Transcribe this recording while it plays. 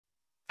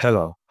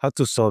Hello, how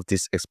to solve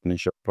this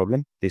exponential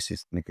problem? This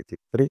is negative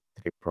 3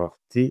 power of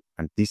t,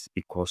 and this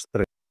equals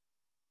 3.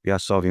 We are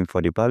solving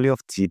for the value of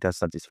t that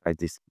satisfies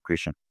this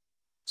equation.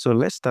 So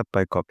let's start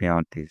by copying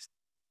out this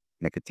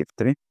negative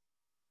 3.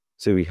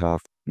 So we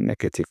have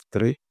negative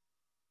 3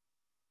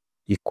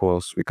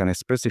 equals, we can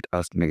express it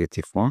as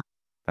negative 1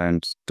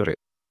 times 3.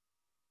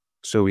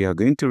 So we are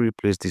going to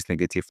replace this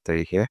negative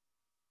 3 here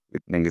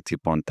with negative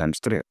 1 times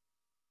 3.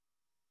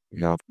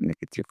 We have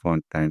negative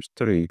 1 times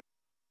 3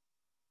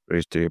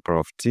 raised to the power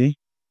of t,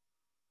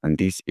 and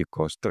this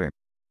equals 3.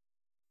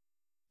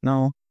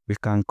 Now, we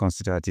can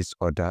consider this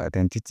other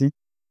identity.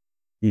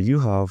 If you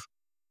have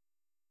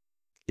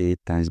a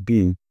times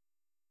b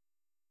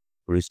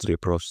raised to the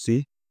power of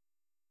c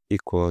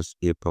equals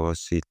a power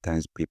c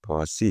times b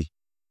power c,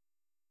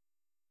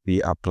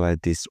 we apply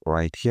this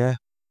right here.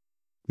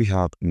 We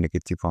have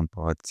negative 1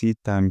 power t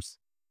times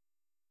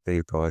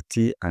 3 power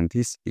t, and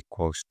this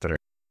equals 3.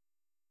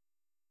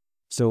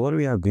 So what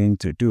we are going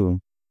to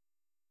do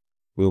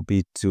will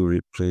be to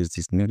replace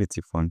this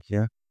negative 1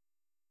 here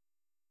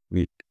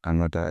with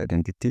another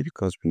identity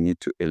because we need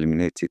to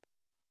eliminate it.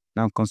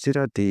 Now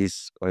consider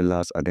this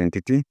Euler's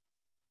identity.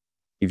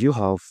 If you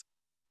have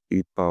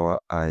e power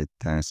I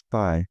times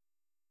pi,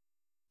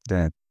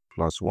 then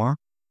plus 1,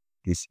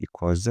 this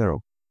equals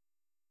 0.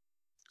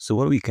 So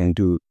what we can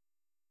do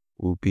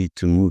will be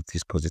to move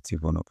this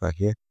positive 1 over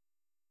here.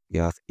 We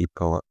have e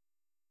power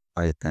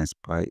I times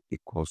pi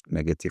equals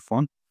negative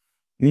 1,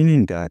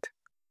 meaning that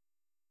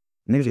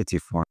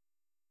negative 1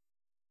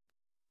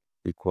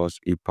 equals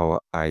e power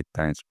I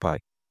times pi.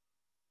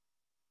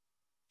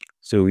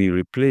 So we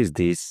replace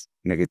this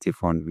negative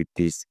 1 with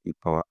this e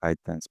power I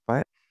times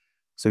pi.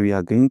 So we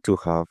are going to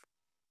have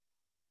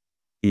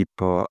e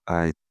power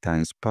I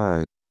times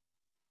pi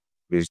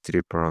raised to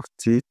the power of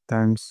t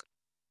times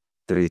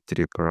 3 to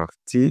the power of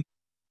t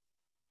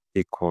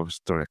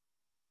equals 3.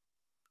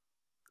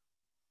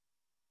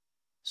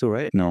 So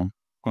right now,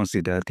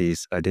 consider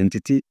this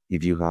identity.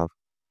 If you have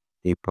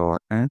a power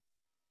n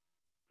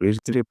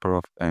raised to the power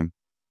of m,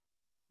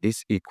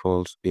 this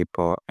equals a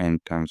power n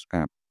times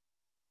m.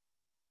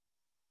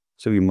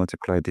 So we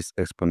multiply this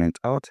exponent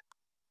out.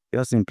 We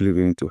are simply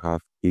going to have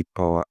e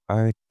power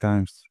I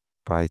times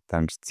pi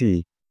times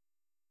t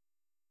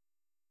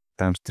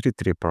times 3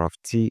 to the power of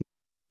t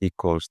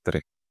equals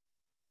 3.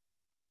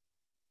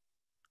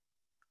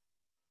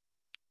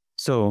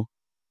 So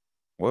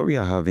what we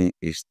are having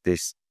is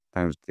this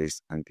times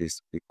this, and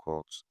this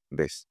equals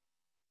this.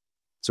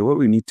 So what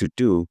we need to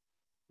do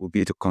will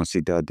be to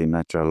consider the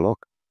natural log.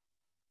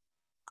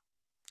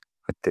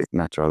 I take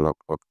natural log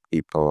of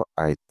e power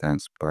I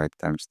times pi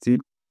times t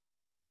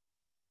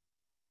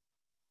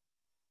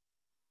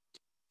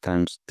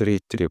times 3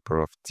 to the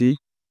power of t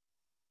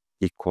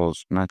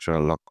equals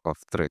natural log of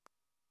 3.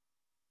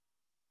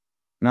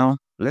 Now,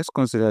 let's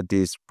consider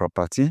this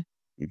property.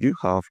 If you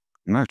have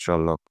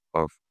natural log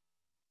of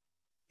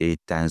a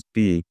times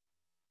b,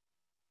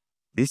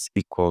 this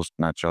equals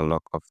natural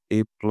log of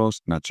a plus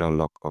natural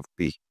log of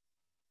b.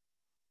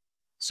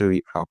 So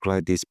we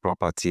apply this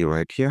property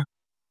right here.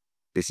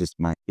 This is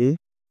my a,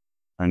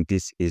 and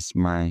this is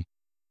my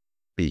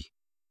b.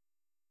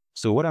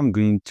 So what I'm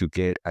going to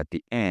get at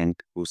the end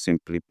will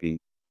simply be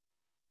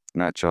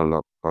natural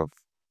log of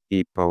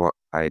e power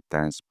I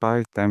times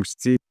pi times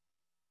t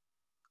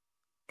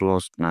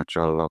plus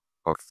natural log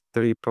of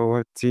 3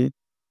 power t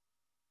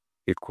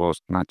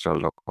equals natural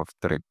log of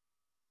 3.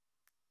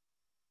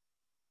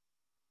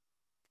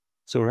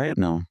 So right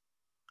now,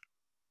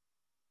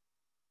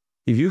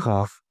 if you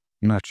have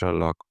natural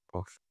log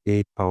of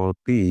a power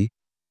b,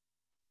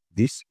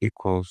 this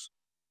equals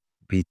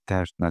b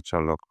times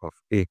natural log of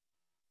a.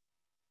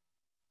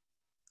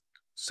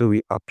 So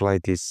we apply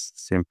this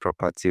same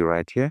property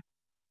right here.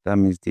 That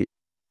means the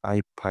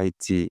I pi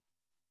t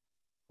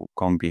will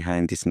come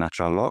behind this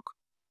natural log.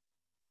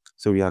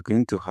 So we are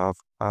going to have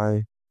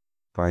I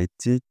pi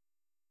t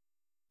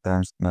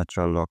times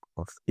natural log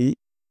of e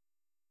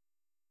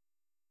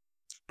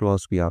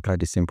plus we apply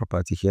the same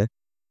property here.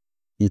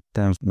 E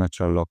times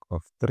natural log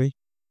of 3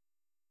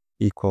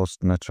 equals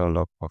natural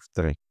log of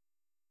 3.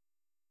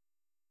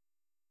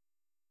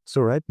 So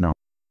right now,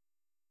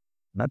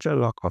 natural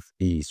log of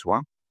e is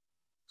 1.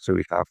 So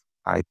we have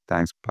I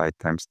times pi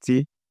times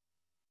t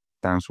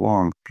times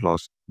 1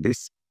 plus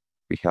this.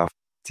 We have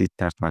t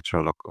times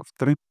natural log of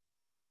 3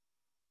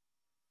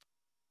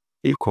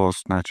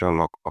 equals natural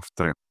log of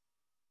 3.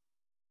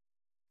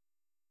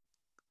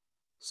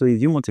 So if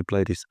you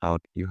multiply this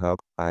out, you have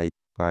I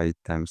pi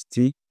times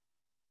t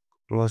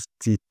plus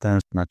t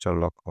times natural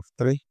log of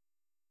 3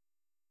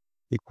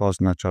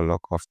 equals natural log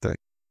of 3.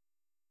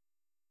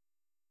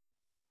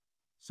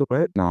 So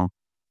right now,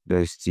 there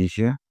is t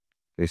here,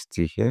 there's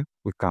t here.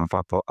 We can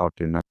factor out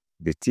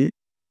the t.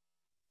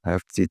 I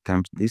have t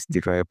times this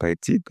divided by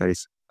t, that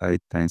is I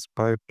times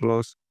pi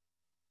plus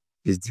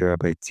this divided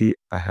by t.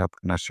 I have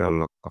natural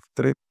log of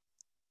 3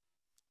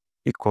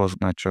 equals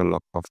natural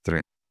log of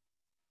 3.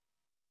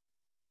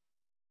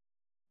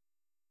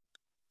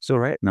 So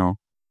right now,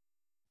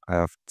 I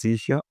have t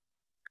here.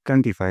 I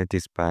can divide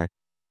this by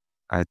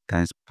I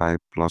times pi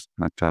plus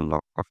natural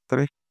log of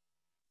 3.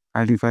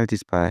 I divide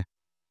this by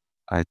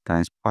I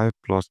times pi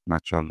plus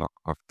natural log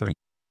of 3.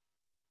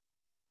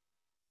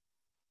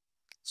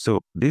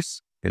 So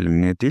this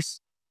eliminates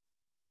this.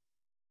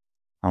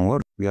 And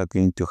what we are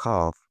going to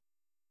have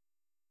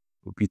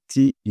will be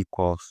t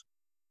equals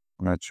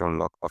natural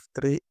log of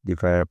 3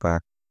 divided by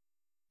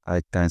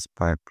I times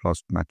pi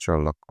plus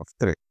natural log of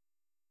 3.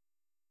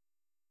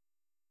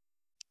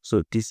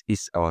 So this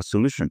is our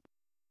solution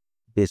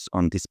based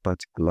on this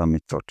particular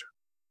method.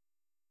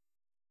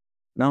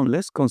 Now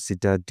let's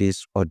consider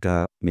this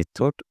other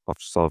method of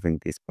solving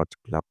this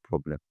particular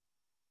problem.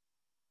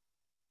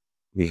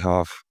 We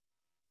have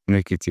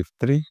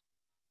 -3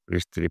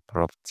 raised to the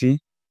power of t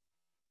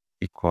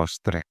equals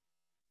 3.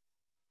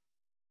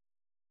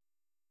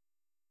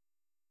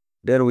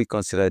 Then we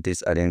consider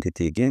this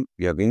identity again.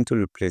 We are going to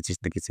replace this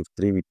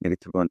 -3 with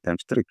 -1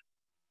 times 3.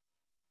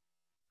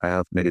 I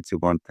have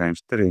 -1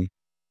 times 3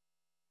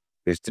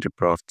 raised to the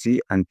power of t,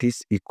 and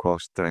this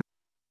equals 3.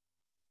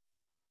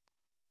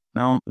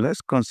 Now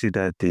let's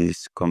consider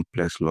these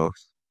complex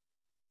logs.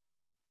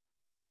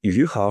 If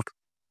you have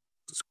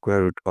the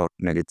square root of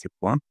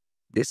 -1,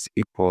 this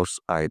equals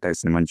I, that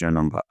is the imaginary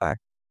number I.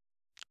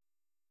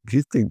 If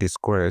you take the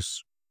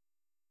squares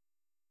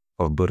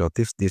of both of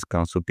these, this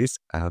cancel this.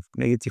 I have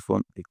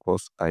 -1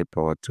 equals I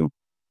power 2.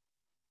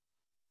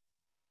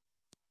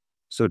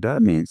 So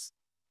that means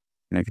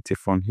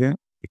 -1 here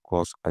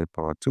equals I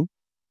power 2.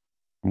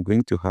 I'm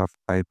going to have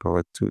I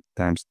power 2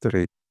 times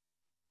 3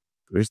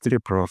 raised to the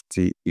power of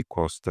t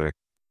equals 3.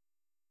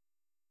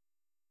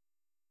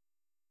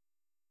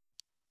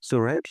 So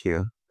right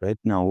here, right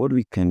now, what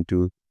we can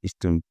do is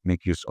to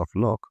make use of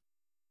log.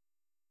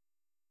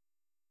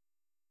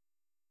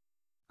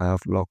 I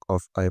have log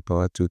of I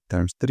power 2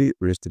 times 3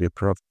 raised to the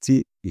power of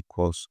t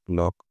equals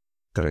log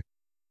 3.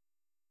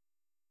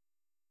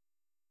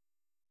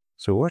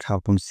 So what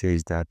happens here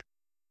is that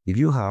if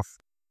you have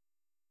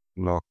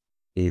log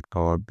a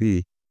power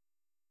b,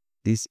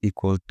 this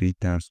equals b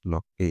times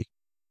log a.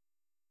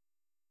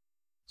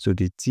 So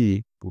the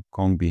t will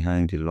come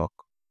behind the log.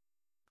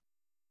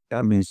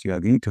 That means you are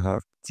going to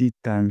have t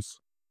times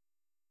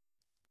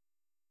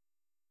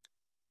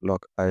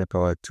log I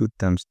power 2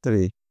 times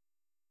 3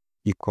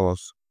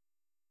 equals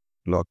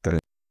log 3.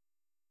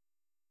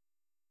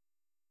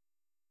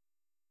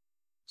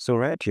 So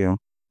right here,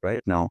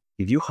 right now,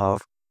 if you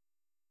have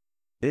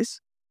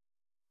this,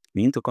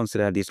 we need to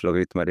consider this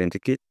logarithm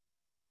identity.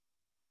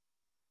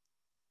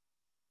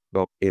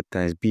 Log a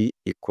times b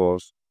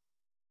equals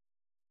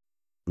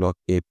log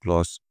a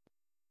plus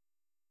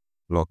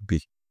log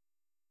b.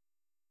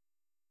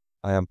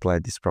 I apply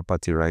this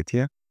property right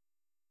here.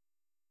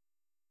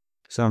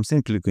 So I'm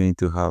simply going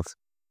to have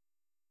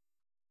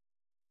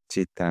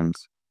t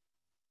times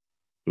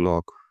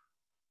log.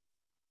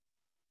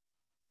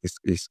 This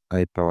is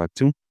I power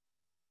 2.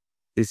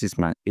 This is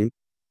my a.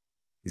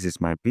 This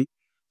is my b.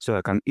 So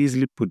I can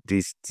easily put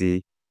this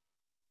t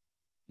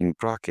in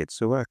brackets.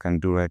 So what I can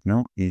do right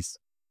now is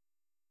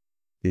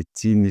the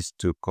t needs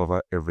to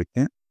cover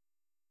everything.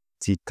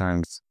 T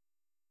times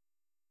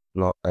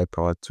log I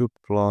power 2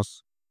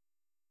 plus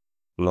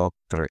log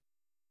 3.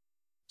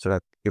 So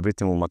that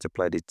everything will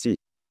multiply the t.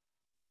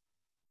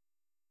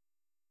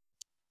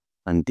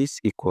 And this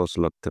equals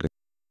log 3.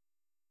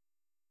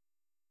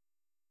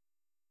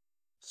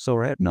 So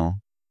right now,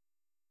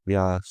 we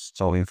are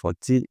solving for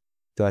t.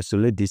 To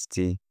isolate this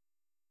t,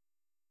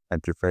 I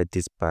divide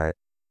this by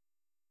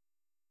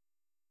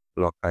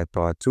log I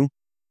power 2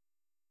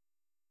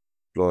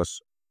 plus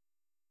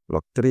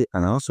log 3,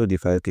 and I also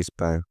divide this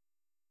by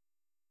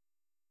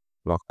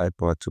log I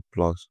power 2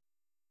 plus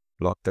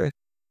log 3.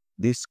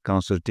 This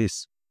cancels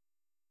this.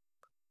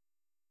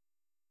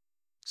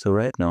 So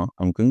right now,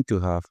 I'm going to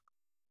have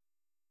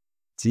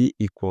t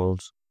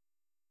equals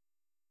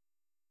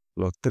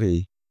log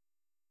 3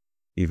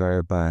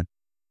 divided by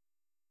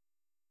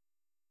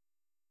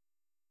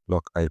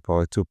log I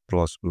power 2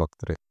 plus log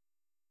 3.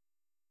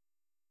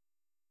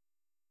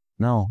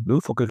 Now,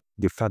 don't forget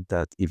the fact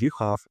that if you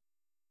have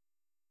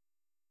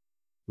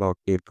log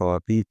a power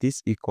b,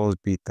 this equals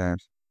b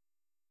times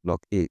log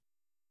a.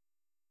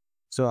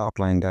 So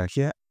applying that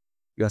here,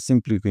 you are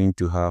simply going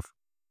to have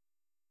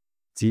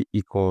t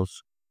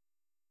equals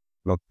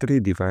log 3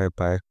 divided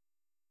by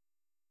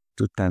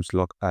 2 times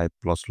log I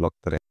plus log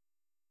 3.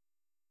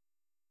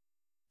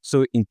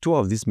 So in two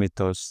of these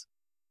methods,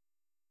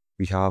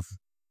 we have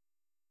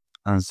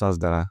answers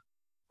that are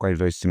quite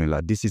very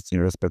similar. This is in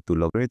respect to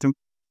logarithm,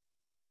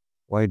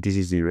 while this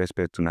is in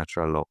respect to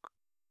natural log.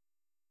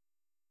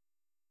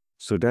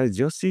 So that's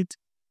just it,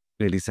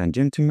 ladies and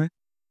gentlemen.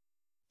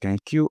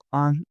 Thank you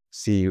and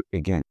see you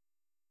again.